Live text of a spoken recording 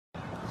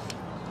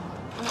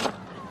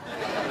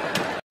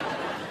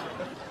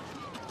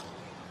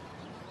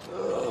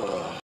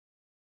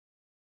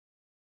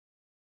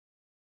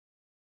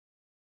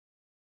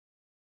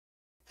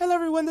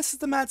everyone, this is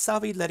the Mad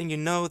Salvi letting you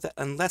know that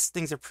unless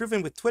things are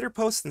proven with Twitter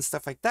posts and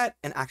stuff like that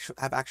and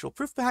have actual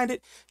proof behind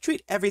it,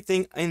 treat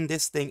everything in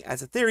this thing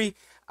as a theory.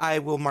 I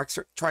will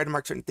try to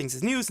mark certain things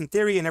as news and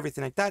theory and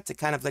everything like that to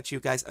kind of let you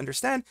guys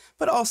understand,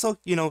 but also,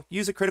 you know,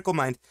 use a critical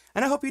mind.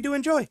 And I hope you do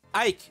enjoy.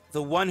 Ike,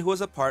 the one who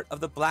was a part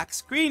of the black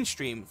screen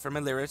stream from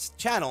Illyra's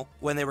channel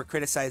when they were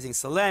criticizing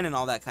Selene and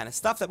all that kind of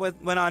stuff that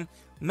went on,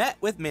 met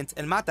with Mint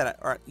and Matara,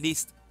 or at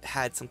least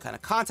had some kind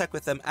of contact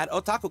with them at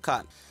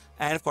Otakucon.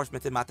 And of course,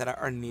 Mint and Matara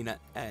are Nina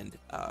and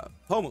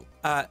Pomu.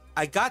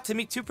 I got to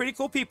meet two pretty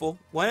cool people.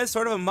 One is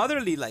sort of a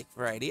motherly-like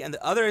variety, and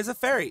the other is a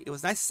fairy. It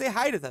was nice to say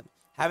hi to them.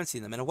 Haven't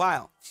seen them in a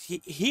while.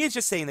 He is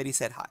just saying that he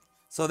said hi.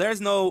 So there's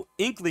no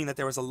inkling that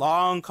there was a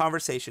long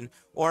conversation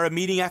or a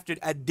meeting after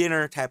a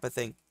dinner type of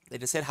thing. They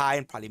just said hi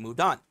and probably moved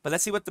on. But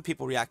let's see what the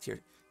people react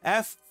here.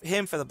 F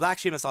him for the black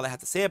stream. That's all I have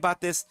to say about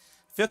this.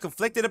 Feel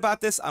conflicted about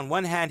this. On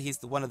one hand,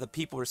 he's one of the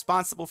people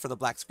responsible for the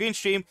black screen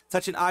stream.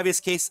 Such an obvious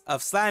case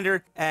of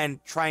slander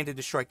and trying to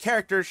destroy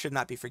characters should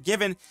not be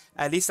forgiven,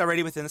 at least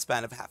already within the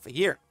span of half a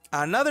year.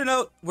 On another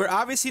note, we're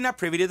obviously not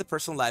privy to the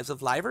personal lives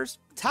of livers,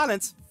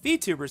 talents,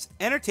 VTubers,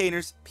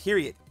 entertainers,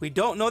 period. We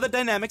don't know the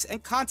dynamics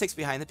and context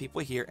behind the people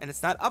here, and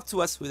it's not up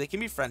to us who they can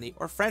be friendly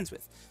or friends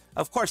with.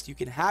 Of course, you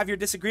can have your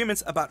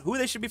disagreements about who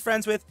they should be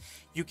friends with.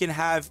 You can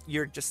have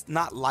your just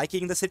not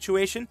liking the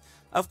situation.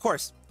 Of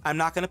course, I'm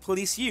not going to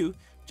police you,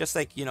 just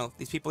like, you know,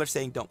 these people are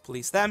saying don't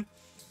police them.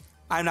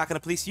 I'm not going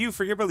to police you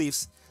for your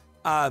beliefs.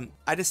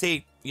 I just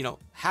say, you know,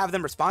 have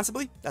them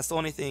responsibly. That's the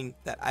only thing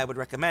that I would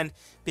recommend,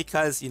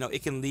 because, you know,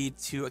 it can lead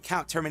to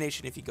account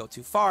termination if you go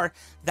too far,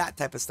 that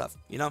type of stuff,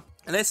 you know.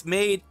 And this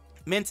made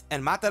Mint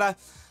and Matara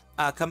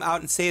come out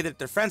and say that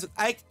they're friends with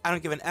Ike. I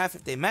don't give an F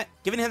if they met,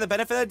 giving him the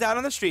benefit of the doubt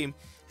on the stream.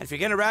 And if you're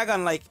going to rag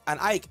on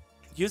Ike,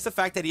 use the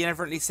fact that he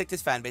inadvertently sicked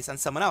his fan base on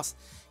someone else.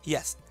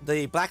 Yes,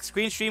 the black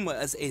screen stream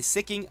was a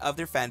sicking of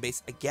their fan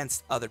base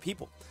against other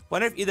people.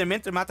 Wonder if either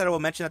Mint or Matara will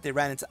mention that they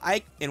ran into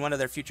Ike in one of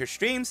their future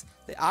streams.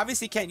 They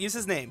obviously can't use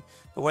his name,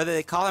 but whether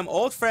they call him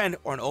old friend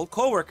or an old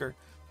co-worker,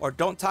 or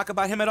don't talk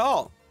about him at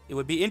all, it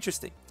would be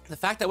interesting. The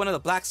fact that one of the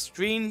black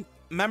screen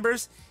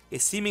members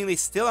is seemingly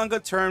still on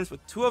good terms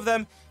with two of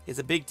them is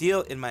a big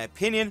deal in my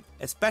opinion,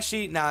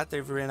 especially now that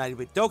they've reunited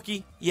with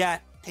Doki. Yeah,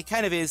 it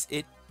kind of is.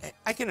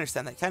 I can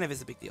understand that. It kind of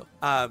is a big deal.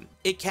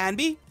 It can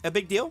be a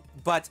big deal,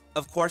 but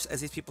of course,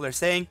 as these people are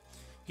saying,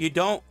 you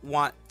don't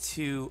want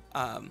to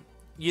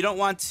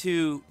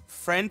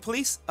friend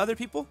police other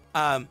people,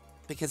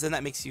 because then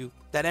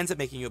that ends up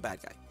making you a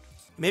bad guy.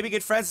 Maybe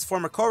good friends as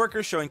former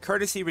coworkers, showing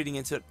courtesy, reading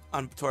into it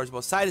towards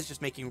both sides is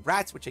just making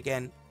rats, which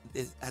again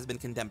has been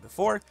condemned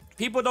before.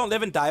 People don't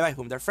live and die by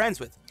whom they're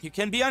friends with. You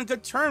can be on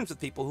good terms with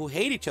people who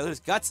hate each other's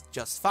guts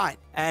just fine.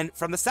 And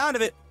from the sound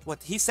of it,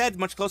 what he said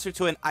much closer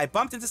to an I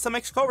bumped into some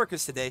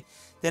ex-coworkers today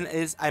than it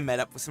is I met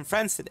up with some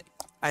friends today.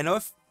 I know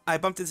if I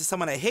bumped into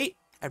someone I hate,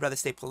 I'd rather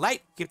stay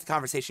polite, keep the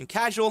conversation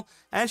casual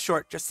and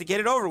short just to get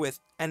it over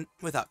with and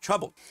without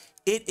trouble.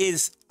 It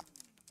is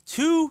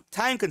too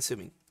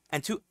time-consuming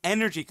and too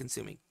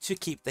energy-consuming to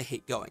keep the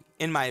hate going,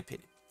 in my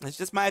opinion. That's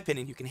just my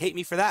opinion. You can hate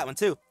me for that one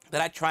too.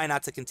 But I try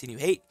not to continue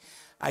hate.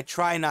 I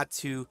try not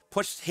to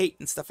push hate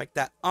and stuff like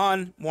that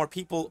on more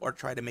people or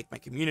try to make my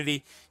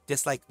community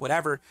dislike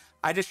whatever.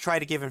 I just try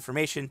to give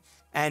information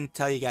and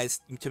tell you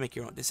guys to make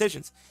your own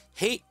decisions.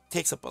 Hate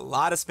takes up a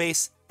lot of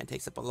space and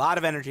takes up a lot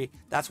of energy.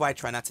 That's why I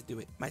try not to do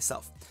it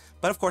myself.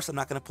 But of course, I'm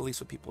not going to police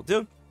what people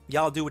do.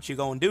 Y'all do what you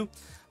go and do.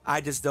 I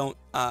just don't,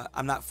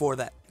 I'm not for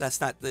that. That's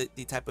not the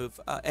type of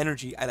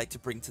energy I like to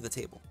bring to the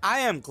table. I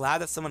am glad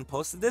that someone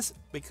posted this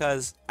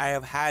because I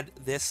have had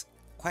this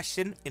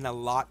question in a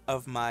lot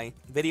of my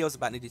videos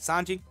about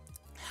Nijisanji.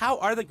 How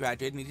are the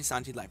graduated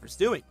Nijisanji livers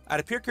doing?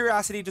 Out of pure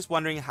curiosity, just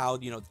wondering how,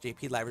 you know, the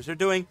JP livers are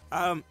doing.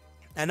 I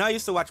know I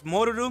used to watch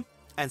Moruru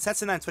and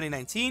Setsuna in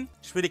 2019.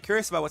 Just really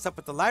curious about what's up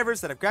with the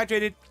livers that have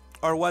graduated,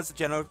 or was the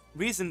general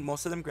reason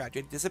most of them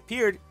graduated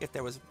disappeared if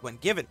there was one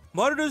given.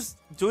 Moruru's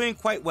doing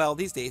quite well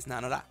these days,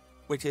 Nanora,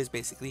 which is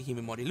basically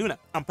Himemori Luna.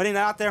 I'm putting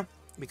that out there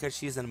because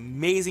she's an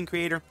amazing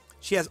creator.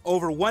 She has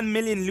over 1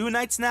 million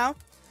Lunites now,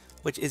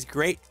 which is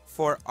great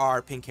for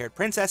our pink-haired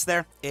princess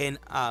there in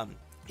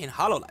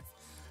Hololive.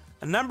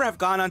 A number have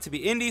gone on to be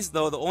indies,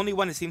 though the only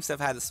one who seems to have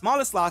had the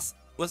smallest loss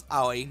was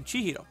Aoi and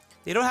Chihiro.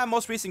 They don't have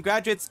most recent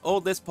graduates.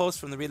 Old list posts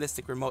from the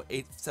Realistic Remote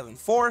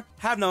 874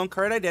 have known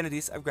current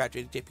identities of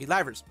graduated JP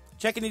livers.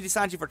 Checking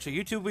Nijisanji virtual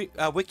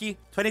YouTube wiki,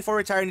 24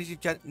 retired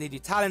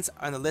Niji talents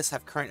on the list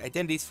have current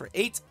identities for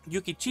 8.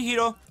 Yuki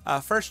Chihiro,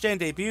 first gen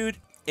debuted,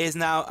 is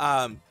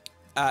now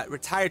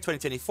retired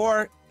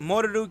 2024.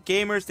 Moruru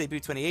Gamers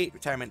debuted 28,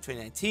 retirement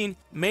 2019.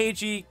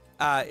 Meiji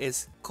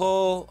is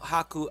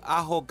Kohaku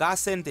Aho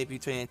Gassen, debut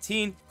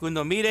 2019.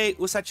 Gundo Mirei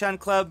Usa-chan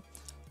Club,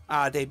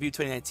 debut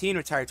 2019,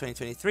 retired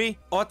 2023.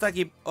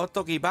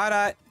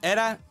 Otokibara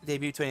Era,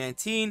 debut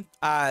 2019.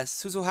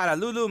 Suzuhara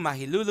Lulu,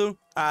 Mahi Lulu.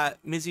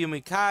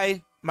 Mayuzumi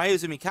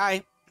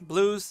Kai,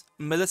 Blues.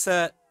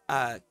 Melissa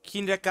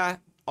Kinreka,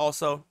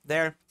 also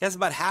there. That's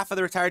about half of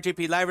the retired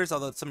JP livers,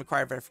 although some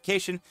require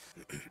verification.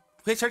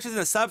 Quick searches in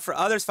a sub for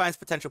others finds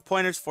potential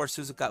pointers for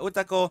Suzuka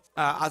Utako,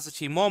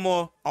 Azuchi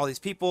Momo, all these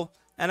people.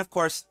 And of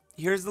course,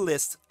 here's the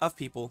list of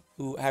people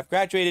who have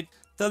graduated.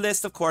 The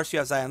list, of course, you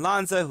have Zion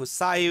Lanza, who's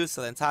Sayu,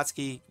 Selen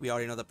Tatsuki, we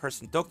already know the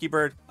person, Doki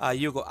Bird.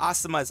 Yugo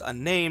Asama is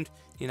unnamed.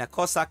 Nina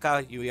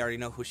Kosaka, we already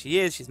know who she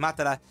is, she's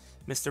Matara.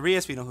 Mr.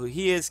 Rias, we know who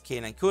he is,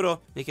 K9 Kuro.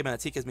 Miki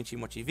Manatika is Michi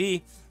Mochi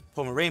V,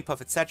 Poma Rain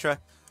Puff, etc.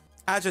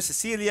 Adra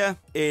Cecilia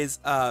is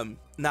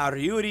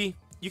Naryuri.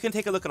 You can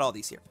take a look at all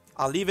these here.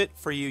 I'll leave it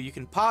for you. You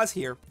can pause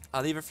here.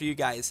 I'll leave it for you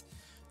guys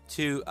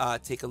to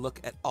take a look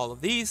at all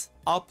of these.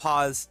 I'll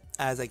pause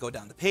as I go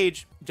down the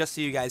page, just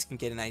so you guys can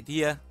get an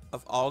idea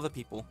of all the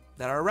people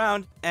that are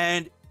around,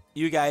 and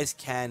you guys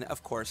can,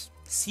 of course,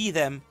 see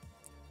them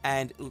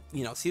and,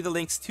 you know, see the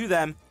links to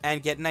them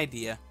and get an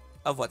idea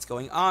of what's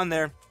going on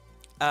there,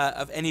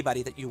 of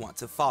anybody that you want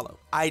to follow.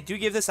 I do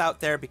give this out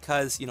there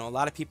because, you know, a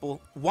lot of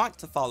people want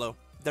to follow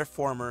their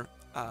former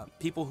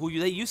people who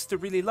they used to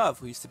really love,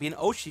 who used to be an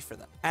oshi for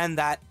them, and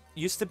that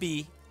used to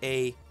be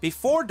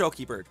before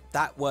Doki Bird,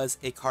 that was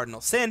a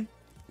cardinal sin.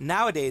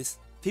 Nowadays,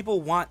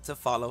 people want to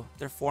follow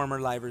their former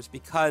livers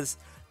because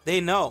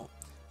they know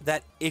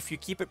that if you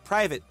keep it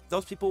private,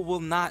 those people will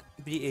not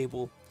be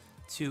able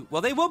to,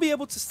 well, they will be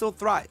able to still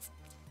thrive.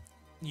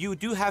 You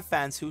do have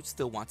fans who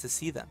still want to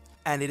see them,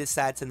 and it is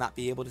sad to not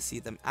be able to see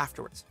them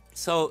afterwards.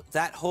 So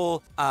that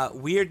whole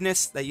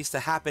weirdness that used to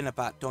happen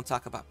about don't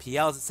talk about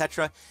PLs,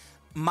 etc.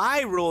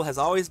 My rule has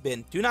always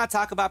been, do not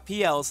talk about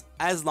PLs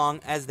as long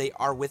as they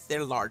are with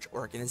their large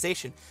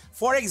organization.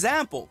 For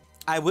example,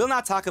 I will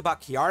not talk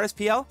about Kiara's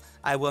PL.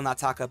 I will not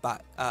talk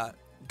about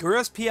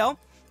Gura's PL.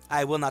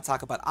 I will not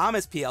talk about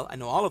Ame's PL. I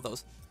know all of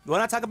those. Will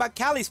not talk about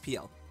Kali's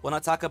PL. Will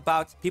not talk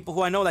about people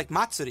who I know like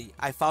Matsuri.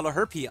 I follow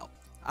her PL.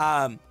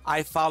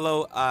 I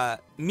follow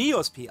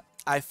Mio's PL.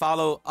 I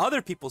follow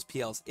other people's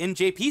PLs in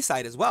JP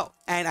side as well.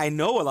 And I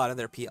know a lot of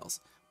their PLs.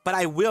 But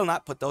I will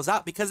not put those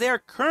out because they are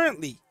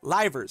currently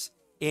livers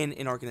in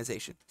an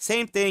organization.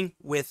 Same thing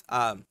with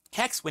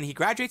Hex. When he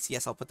graduates,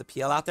 yes, I'll put the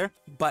PL out there.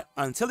 But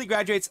until he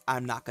graduates,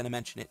 I'm not going to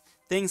mention it.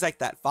 Things like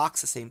that.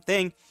 Fox, the same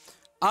thing.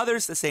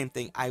 Others, the same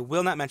thing. I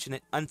will not mention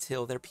it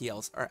until their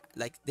PLs are,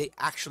 like, they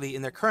actually,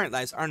 in their current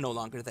lives, are no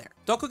longer there.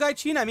 Dokugai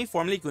Chinami,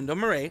 formerly Gundo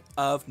Mirei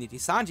of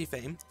Nijisanji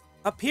fame,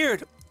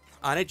 appeared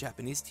on a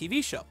Japanese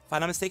TV show. If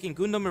I'm not mistaken,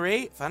 Gundo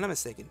Mirei, if I'm not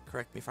mistaken,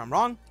 correct me if I'm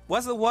wrong,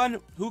 was the one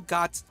who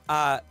got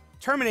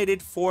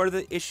terminated for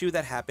the issue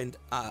that happened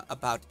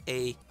about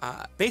a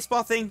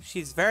baseball thing.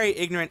 She's very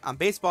ignorant on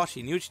baseball.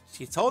 She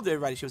told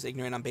everybody she was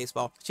ignorant on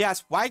baseball. She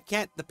asked, why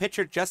can't the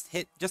pitcher just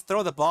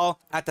throw the ball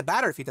at the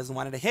batter if he doesn't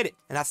want it to hit it?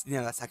 And that's, you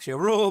know, that's actually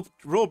a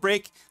rule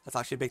break. That's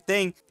actually a big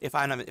thing. If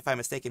I'm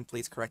mistaken,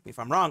 please correct me if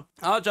I'm wrong.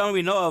 All gentlemen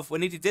we know of,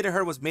 when Niji did to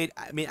her was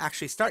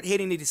actually start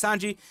hating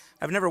Nijisanji.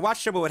 I've never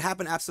watched her, but what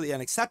happened absolutely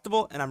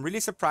unacceptable, and I'm really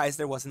surprised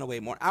there wasn't a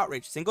way more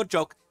outrage. Single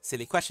joke,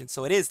 silly question.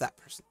 So it is that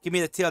person. Give me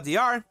the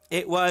TLDR.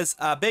 It was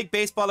a big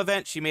baseball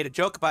event. She made a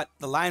joke about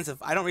the lines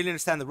of, I don't really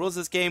understand the rules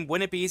of this game.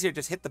 Wouldn't it be easier to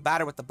just hit the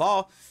batter with the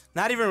ball?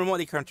 Not even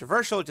remotely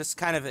controversial, just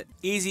kind of an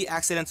easy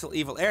accidental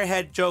evil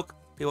airhead joke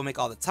people make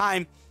all the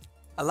time.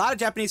 A lot of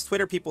Japanese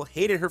Twitter people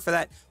hated her for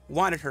that,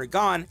 wanted her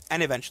gone,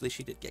 and eventually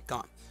she did get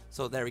gone.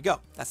 So there we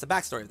go. That's the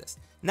backstory of this.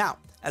 Now,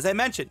 as I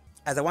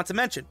want to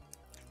mention,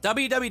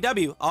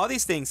 www, all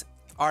these things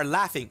are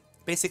laughing.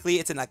 Basically,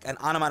 it's like an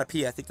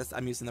onomatopoeia. I think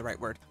I'm using the right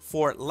word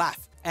for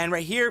laugh. And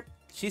right here,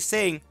 she's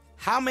saying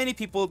how many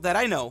people that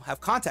I know have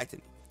contacted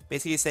me.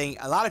 Basically saying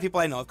a lot of people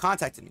I know have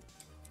contacted me.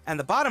 And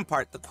the bottom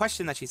part, the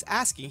question that she's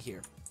asking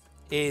here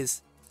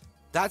is,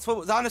 that's what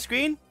was on the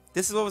screen.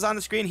 This is what was on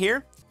the screen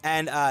here.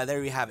 And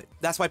there we have it.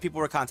 That's why people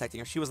were contacting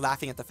her. She was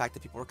laughing at the fact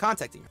that people were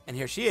contacting her. And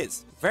here she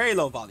is. Very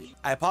low volume.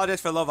 I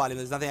apologize for low volume.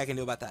 There's nothing I can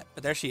do about that.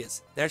 But there she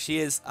is. There she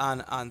is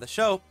on the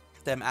show.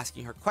 Them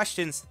asking her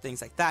questions,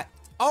 things like that.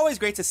 Always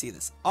great to see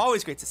this.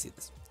 Always great to see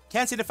this.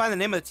 Can't seem to find the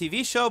name of the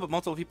TV show, but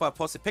multiple people have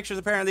posted pictures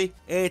apparently.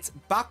 It's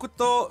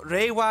Bakuto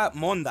Reiwa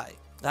Mondai.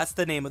 That's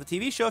the name of the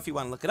TV show if you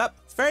want to look it up.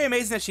 It's very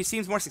amazing that she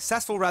seems more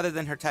successful rather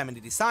than her time in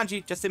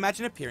Nijisanji. Just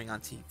imagine appearing on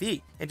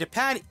TV. In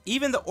Japan,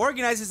 even the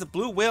organizers of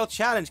Blue Whale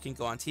Challenge can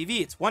go on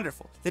TV. It's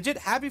wonderful. Legit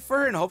happy for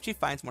her and hope she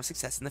finds more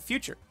success in the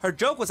future. Her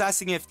joke was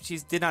asking if she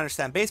did not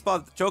understand baseball.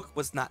 The joke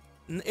was not,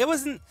 it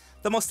wasn't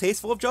the most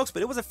tasteful of jokes,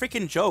 but it was a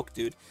freaking joke,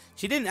 dude.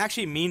 She didn't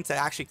actually mean to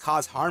actually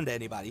cause harm to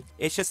anybody.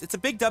 It's just, it's a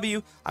big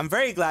W. I'm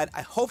very glad.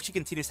 I hope she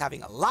continues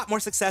having a lot more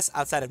success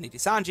outside of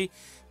Nijisanji,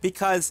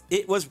 because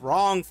it was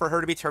wrong for her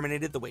to be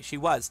terminated the way she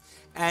was.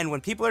 And when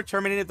people are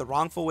terminated the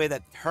wrongful way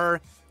that her,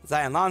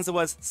 Zion Lanza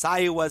was,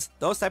 Sayu was,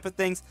 those type of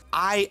things,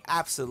 I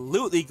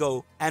absolutely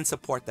go and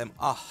support them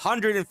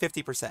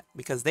 150%,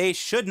 because they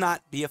should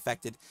not be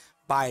affected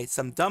by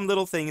some dumb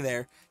little thing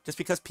there just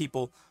because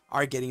people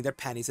are getting their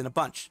panties in a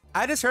bunch.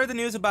 I just heard the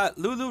news about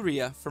Lulu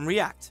Ria from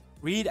React.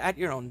 read at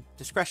your own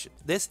discretion.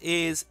 This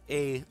is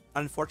a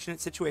unfortunate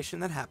situation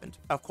that happened.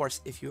 Of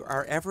course, if you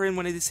are ever in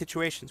one of these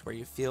situations where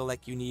you feel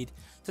like you need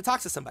to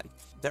talk to somebody,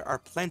 there are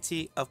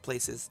plenty of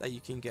places that you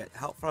can get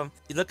help from.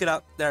 You look it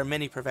up. There are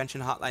many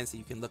prevention hotlines that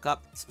you can look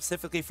up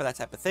specifically for that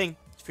type of thing.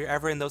 If you're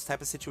ever in those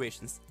type of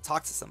situations,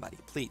 talk to somebody,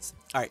 please.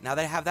 All right, now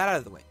that I have that out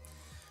of the way,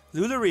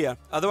 Luluria,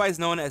 otherwise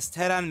known as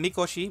Teran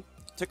Mikoshi,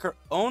 took her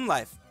own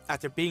life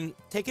after being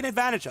taken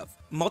advantage of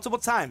multiple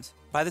times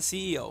by the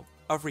CEO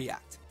of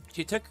React.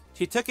 She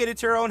took it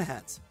into her own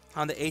hands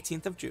on the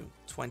 18th of June,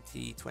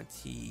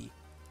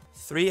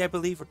 2023, I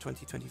believe, or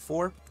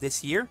 2024,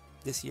 this year.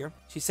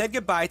 She said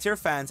goodbye to her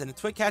fans in a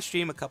Twitcast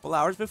stream a couple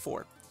hours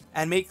before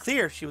and made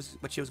clear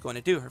what she was going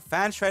to do. Her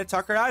fans tried to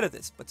talk her out of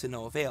this, but to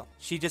no avail.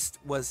 She just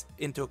was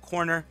into a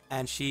corner,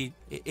 and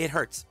it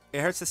hurts.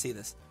 It hurts to see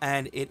this,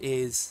 and it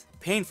is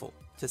painful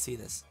to see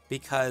this,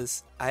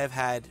 because I have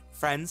had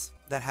friends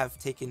that have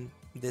taken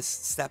this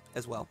step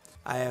as well.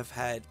 I have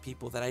had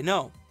people that I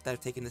know that have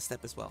taken this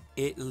step as well.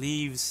 It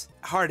leaves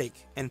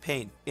heartache and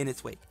pain in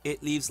its wake.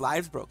 It leaves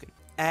lives broken,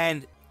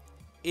 and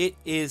it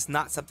is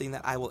not something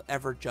that I will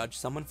ever judge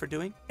someone for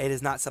doing. It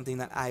is not something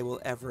that I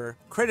will ever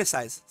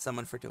criticize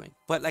someone for doing.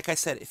 But like I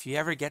said, if you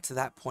ever get to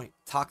that point,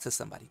 talk to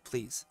somebody,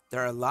 please.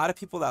 There are a lot of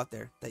people out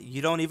there that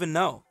you don't even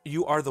know.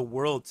 You are the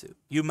world to.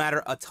 You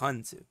matter a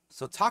ton to.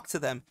 So talk to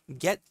them,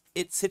 get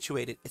it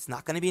situated. It's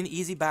not going to be an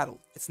easy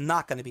battle. It's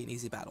not going to be an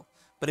easy battle.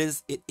 But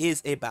it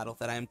is a battle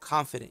that I am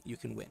confident you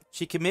can win.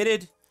 She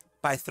committed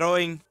by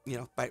throwing,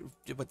 by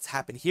what's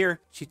happened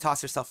here. She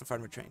tossed herself in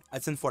front of a train.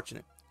 It's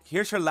unfortunate.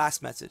 Here's her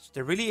last message.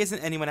 There really isn't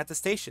anyone at the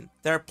station.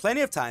 There are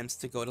plenty of times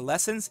to go to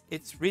lessons.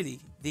 It's really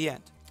the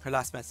end. Her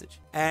last message.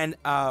 And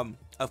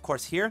of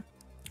course here,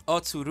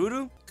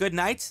 Otsururu, good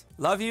night.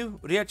 Love you.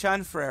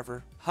 Ria-chan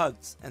forever.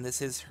 Hugs. And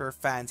this is her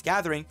fans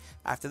gathering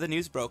after the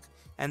news broke,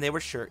 and they were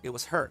sure it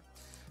was her.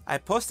 I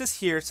post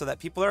this here so that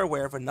people are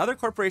aware of another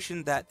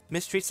corporation that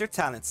mistreats their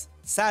talents,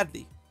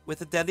 sadly,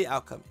 with a deadly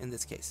outcome in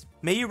this case.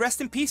 May you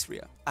rest in peace,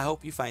 Ria. I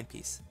hope you find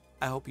peace.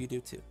 I hope you do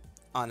too.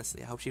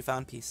 Honestly, I hope she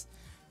found peace.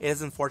 It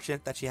is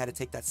unfortunate that she had to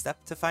take that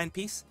step to find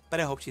peace,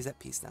 but I hope she's at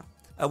peace now.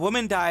 A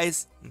woman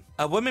blanks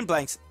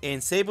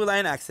in Seibu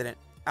Line accident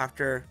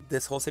after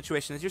this whole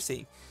situation as you're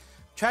seeing.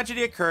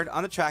 Tragedy occurred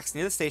on the tracks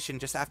near the station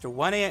just after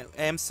 10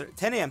 a.m.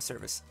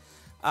 service.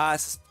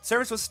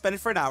 Service was suspended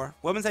for an hour.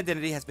 Woman's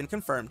identity has been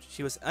confirmed.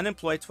 She was an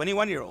unemployed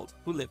 21-year-old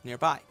who lived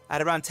nearby.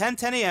 At around 10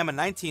 a.m. on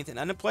 19th, an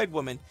unemployed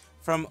woman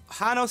from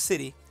Hano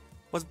City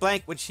was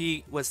blanked when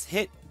she was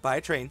hit by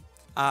a train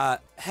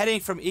heading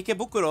from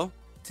Ikebukuro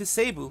to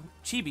Seibu,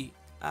 Chichibu,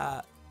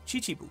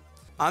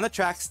 on the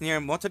tracks near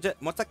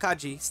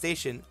Motakaji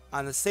Station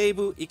on the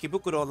Seibu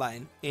Ikebukuro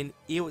line in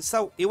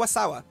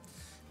Iwasawa,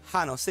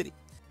 Hano City.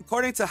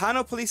 According to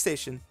Hano Police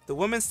Station, the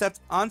woman stepped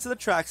onto the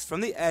tracks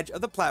from the edge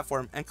of the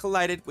platform and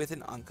collided with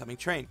an oncoming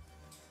train.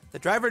 The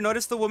driver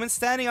noticed the woman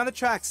standing on the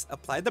tracks,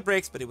 applied the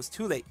brakes, but it was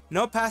too late.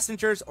 No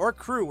passengers or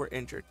crew were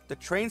injured. The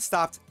train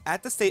stopped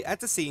at the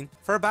scene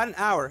for about an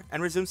hour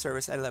and resumed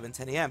service at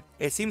 11:10 a.m.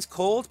 It seems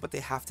cold, but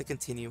they have to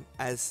continue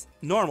as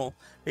normal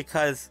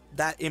because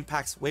that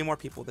impacts way more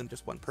people than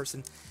just one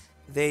person.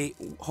 They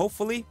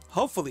hopefully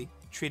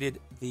treated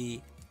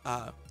the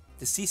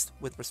deceased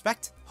with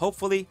respect.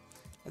 Hopefully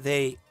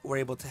they were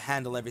able to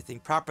handle everything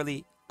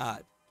properly,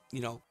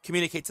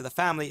 communicate to the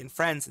family and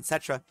friends,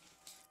 etc.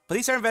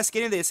 Police are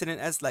investigating the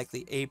incident as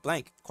likely a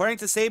blank. According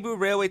to Seibu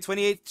Railway,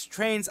 28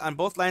 trains on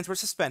both lines were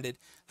suspended,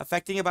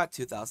 affecting about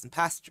 2,000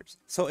 passengers.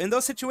 So in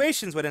those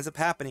situations, what ends up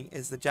happening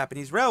is the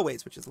Japanese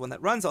Railways, which is the one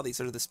that runs all these,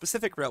 sort of the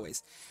specific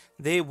railways,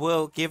 they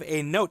will give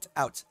a note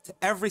out to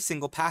every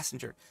single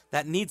passenger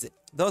that needs it.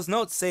 Those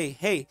notes say,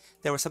 hey,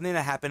 there was something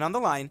that happened on the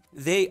line.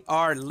 They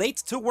are late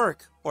to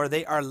work, or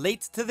they are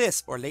late to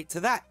this or late to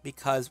that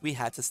because we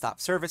had to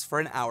stop service for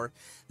an hour.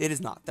 It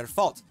is not their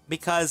fault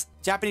because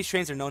Japanese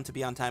trains are known to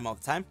be on time all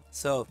the time.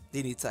 So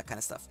they need that kind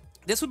of stuff.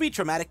 This would be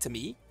traumatic to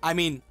me. I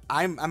mean,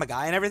 I'm a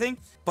guy and everything,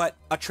 but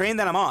a train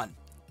that I'm on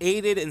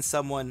aided in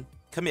someone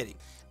committing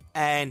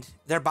and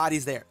their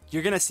body's there.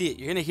 You're going to see it.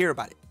 You're going to hear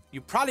about it.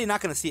 You're probably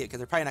not going to see it because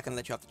they're probably not going to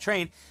let you off the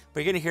train, but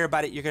you're going to hear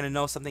about it. You're going to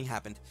know something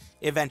happened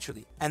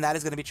eventually. And that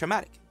is going to be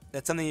traumatic.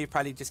 That's something you're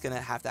probably just going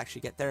to have to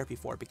actually get therapy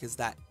for because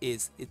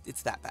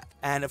it's that bad.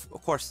 And of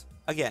course,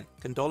 again,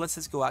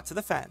 condolences go out to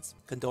the fans.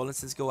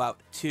 Condolences go out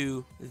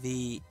to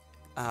the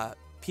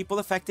people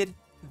affected,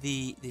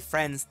 the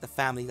friends, the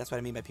family. That's what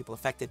I mean by people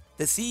affected.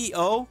 The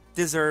CEO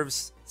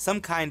deserves some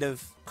kind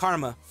of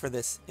karma for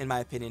this, in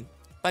my opinion.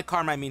 By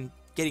karma, I mean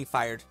getting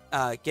fired,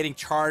 getting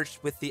charged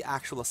with the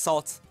actual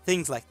assault,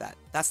 things like that.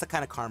 That's the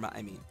kind of karma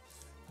I mean.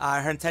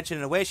 Her intention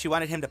in a way, she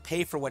wanted him to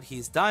pay for what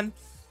he's done.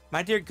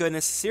 My dear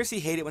goodness,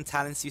 seriously hate it when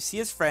talents you see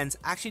as friends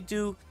actually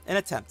do an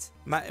attempt.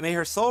 May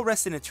her soul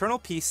rest in eternal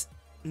peace,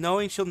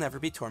 knowing she'll never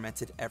be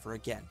tormented ever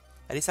again.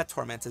 At least that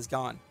torment is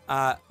gone.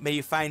 May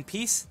you find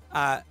peace.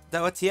 The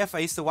OTF, I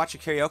used to watch her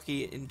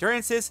karaoke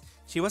endurances.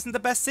 She wasn't the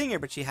best singer,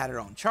 but she had her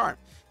own charm.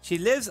 She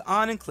lives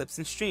on in clips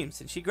and streams.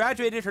 Since she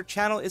graduated, her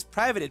channel is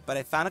privated, but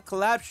I found a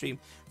collab stream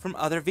from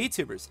other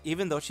VTubers.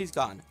 Even though she's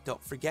gone,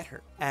 don't forget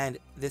her. And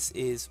this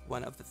is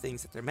one of the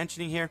things that they're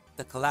mentioning here.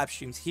 The collab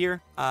streams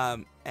here.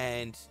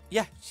 And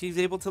yeah, she's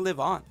able to live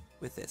on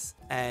with this.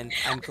 And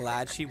I'm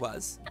glad she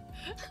was.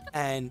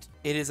 And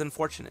it is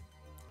unfortunate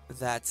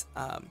that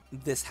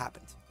this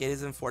happened. It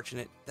is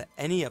unfortunate that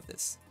any of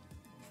this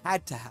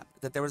had to happen.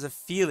 That there was a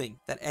feeling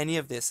that any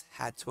of this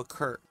had to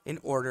occur in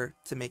order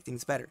to make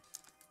things better.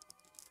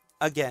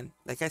 Again,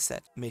 like I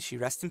said, may she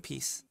rest in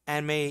peace,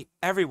 and may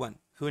everyone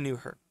who knew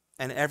her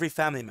and every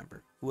family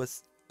member who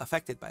was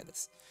affected by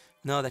this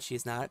know that she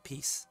is now at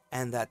peace,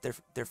 and that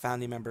their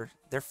family member,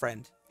 their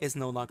friend, is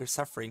no longer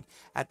suffering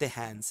at the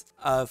hands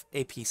of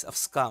a piece of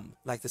scum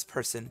like this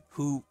person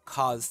who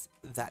caused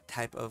that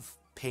type of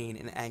pain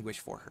and anguish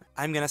for her.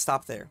 I'm going to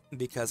stop there,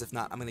 because if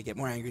not, I'm going to get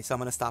more angry, so I'm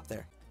going to stop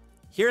there.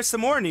 Here's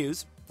some more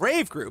news.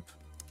 Brave Group,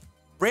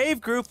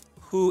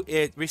 who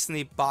it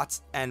recently bought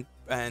and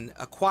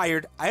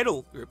acquired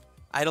Idol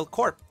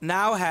Corp,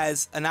 now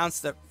has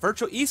announced the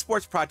virtual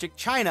esports project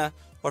China,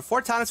 where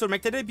 4 talents will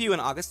make their debut on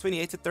August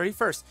 28th to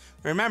 31st.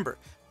 Remember,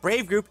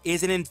 Brave Group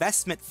is an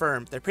investment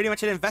firm. They're pretty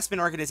much an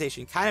investment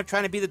organization, kind of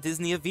trying to be the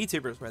Disney of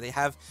VTubers, where they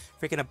have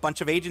freaking a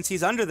bunch of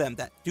agencies under them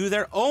that do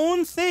their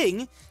own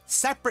thing,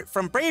 separate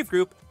from Brave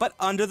Group, but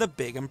under the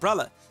big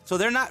umbrella. So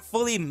they're not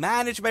fully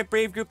managed by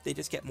Brave Group. They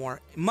just get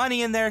more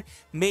money in there.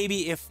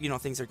 Maybe if,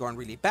 things are going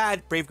really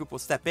bad, Brave Group will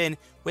step in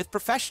with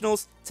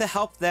professionals to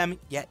help them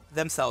get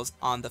themselves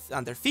on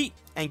their feet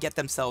and get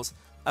themselves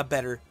a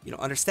better,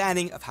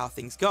 understanding of how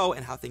things go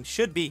and how things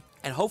should be.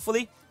 And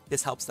hopefully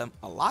this helps them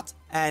a lot.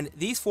 And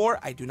these 4,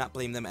 I do not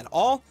blame them at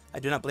all. I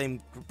do not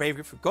blame Brave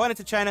Group for going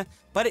into China,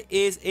 but it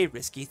is a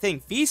risky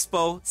thing.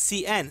 VSPO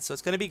CN, so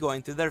it's going to be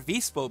going through their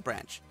VSPO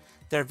branch,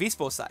 their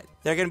VSPO side.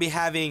 They're going to be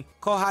having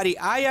Kohari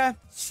Aya,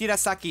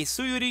 Shirasaki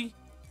Suyuri,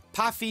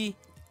 Pafi,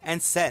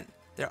 and Sen.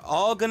 They're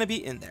all going to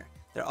be in there.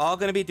 They're all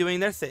going to be doing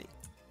their thing.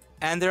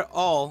 And they're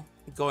all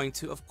going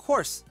to, of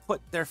course,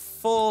 put their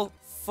full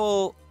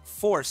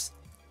force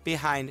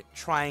behind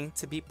trying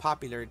to be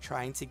popular,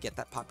 trying to get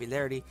that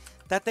popularity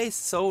that they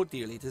so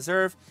dearly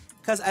deserve,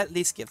 because at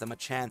least give them a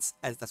chance,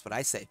 as that's what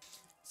I say.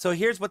 So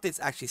here's what this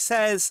actually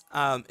says.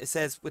 It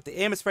says, with the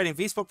aim of spreading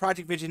VSPO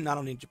project vision not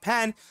only in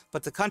Japan,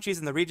 but to countries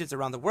and the regions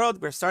around the world,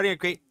 we're starting a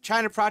great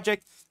China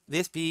project,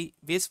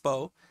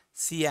 VSPO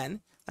CN.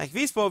 Like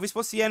VSPO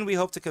CN, we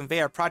hope to convey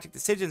our project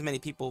decisions to many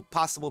people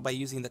possible by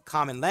using the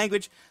common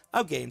language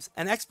of games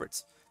and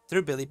experts.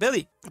 Through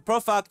Billy, a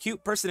profiled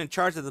cute person in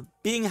charge of the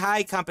Being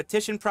High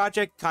competition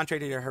project,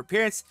 contrary to her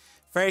appearance,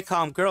 very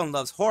calm girl and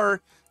loves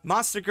horror.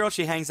 Monster girl,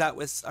 she hangs out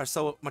with our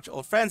so much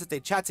old friends that they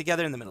chat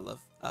together in the middle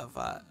of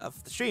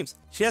the streams.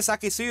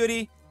 Shirasaki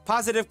Suyuri,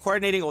 positive,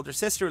 coordinating older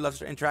sister who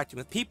loves interacting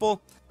with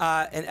people.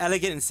 An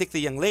elegant and sickly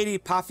young lady,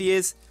 Pafi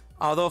is.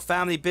 Although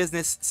family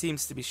business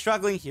seems to be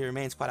struggling, he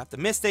remains quite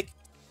optimistic.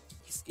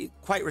 He's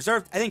quite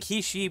reserved. I think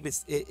he, she,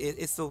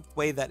 it's the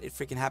way that it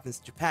freaking happens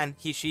in Japan.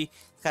 He, she,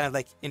 kind of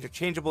like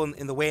interchangeable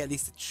in the way at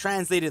least it's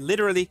translated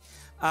literally.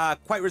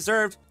 Quite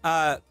reserved.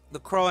 The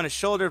crow on his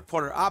shoulder,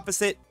 polar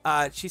opposite.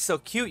 She's so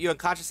cute, you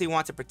unconsciously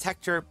want to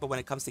protect her, but when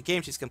it comes to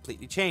games, she's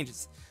completely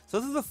changes. So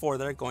those are the 4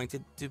 that are going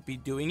to be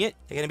doing it.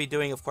 They're going to be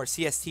doing, of course,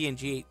 CST and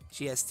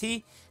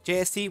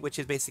JST, which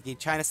is basically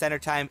China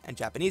Standard Time and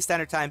Japanese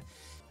Standard Time.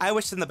 I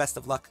wish them the best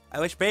of luck. I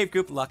wish Brave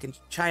Group luck in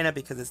China,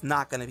 because it's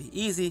not going to be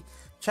easy.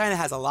 China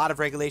has a lot of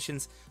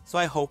regulations, so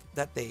I hope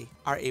that they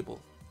are able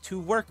to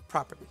work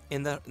properly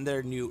in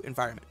their new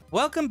environment.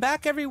 Welcome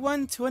back,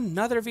 everyone, to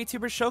another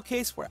VTuber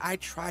Showcase, where I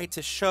try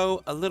to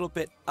show a little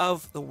bit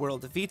of the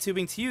world of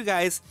VTubing to you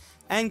guys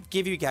and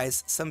give you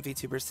guys some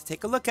VTubers to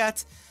take a look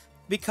at.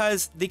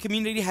 Because the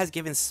community has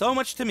given so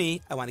much to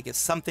me, I want to give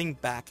something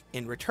back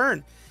in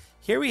return.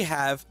 Here we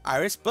have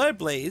Iris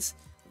Bloodblaze,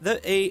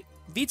 a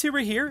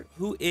VTuber here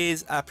who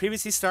is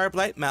previously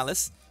Starblight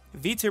Malice,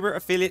 VTuber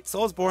affiliate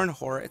Soulsborne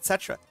Horror,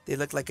 etc. They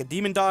look like a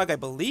demon dog, I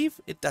believe.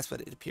 That's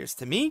what it appears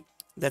to me.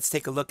 Let's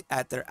take a look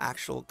at their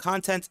actual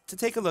content to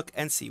take a look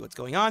and see what's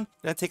going on.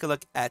 Let's take a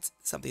look at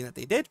something that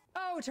they did.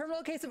 Oh,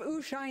 terminal case of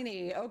Ooh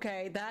Shiny.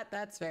 Okay,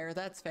 that's fair.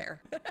 That's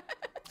fair.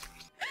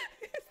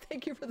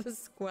 Thank you for the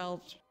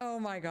squelch. Oh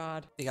my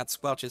god. They got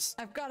squelches.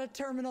 I've got a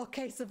terminal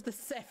case of the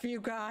Seth,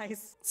 you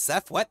guys.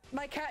 Seth, what?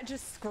 My cat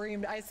just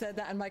screamed. I said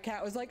that and my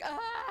cat was like,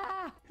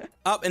 ah!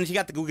 Oh, and she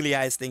got the googly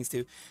eyes things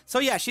too. So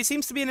yeah, she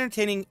seems to be an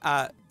entertaining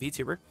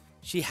VTuber.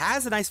 She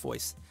has a nice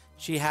voice.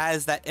 She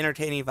has that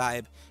entertaining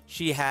vibe.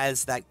 She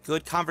has that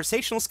good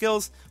conversational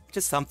skills, which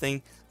is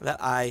something that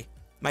I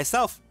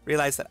myself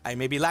realize that I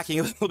may be lacking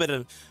a little bit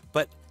of.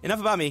 But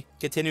enough about me.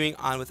 Continuing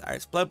on with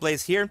Iris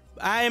Bloodblaze here.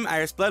 I'm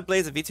Iris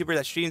Bloodblaze, a VTuber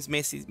that streams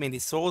mainly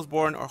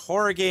Soulsborne or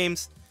horror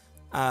games.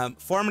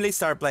 Formerly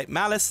Starblight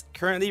Malice,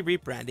 currently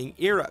rebranding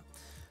Era.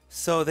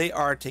 So they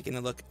are taking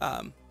a look.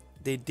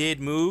 They did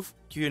move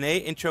Q&A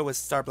intro was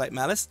Starblight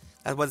Malice.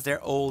 That was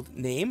their old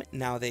name.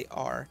 Now they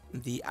are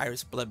the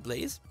Iris Blood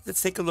Blaze.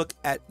 Let's take a look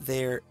at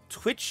their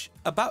Twitch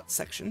About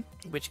section,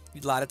 which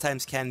a lot of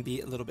times can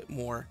be a little bit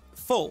more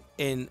full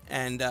in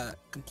and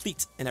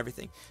complete in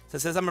everything. So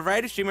it says, I'm a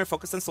variety streamer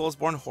focused on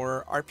Soulsborne,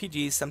 horror,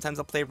 RPGs. Sometimes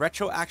I'll play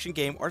retro action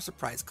game or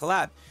surprise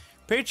collab.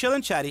 Pretty chill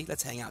and chatty.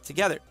 Let's hang out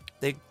together.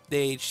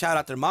 They shout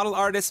out their model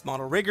artists,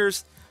 model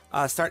riggers,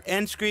 start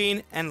end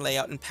screen, and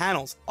layout and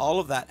panels.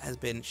 All of that has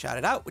been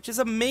shouted out, which is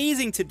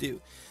amazing to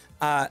do.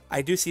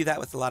 I do see that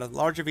with a lot of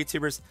larger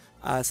VTubers.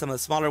 Some of the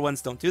smaller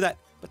ones don't do that,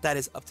 but that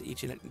is up to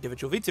each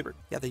individual VTuber.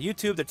 Yeah, their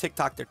YouTube, their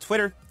TikTok, their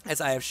Twitter,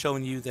 as I have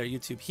shown you their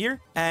YouTube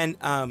here. And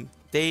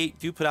they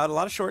do put out a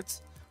lot of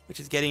shorts, which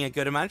is getting a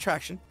good amount of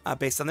traction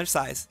based on their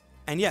size.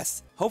 And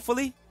yes,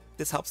 hopefully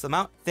this helps them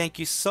out. Thank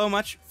you so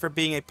much for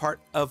being a part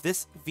of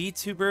this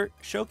VTuber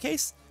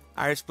showcase,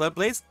 Iris Blood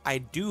Blaze. I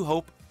do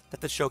hope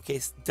that the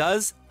showcase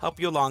does help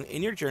you along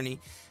in your journey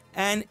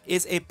and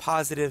is a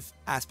positive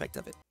aspect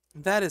of it.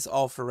 That is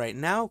all for right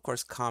now. Of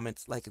course,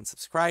 comment, like, and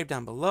subscribe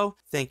down below.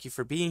 Thank you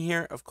for being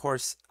here. Of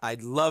course, I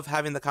love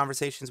having the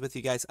conversations with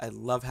you guys. I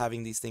love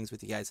having these things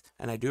with you guys,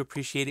 and I do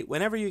appreciate it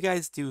whenever you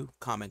guys do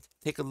comment.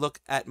 Take a look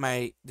at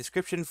my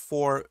description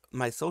for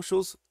my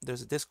socials.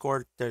 There's a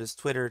Discord, there's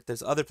Twitter,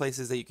 there's other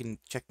places that you can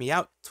check me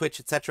out, Twitch,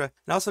 etc.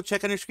 And also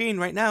check on your screen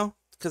right now,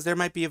 because there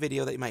might be a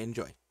video that you might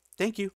enjoy. Thank you.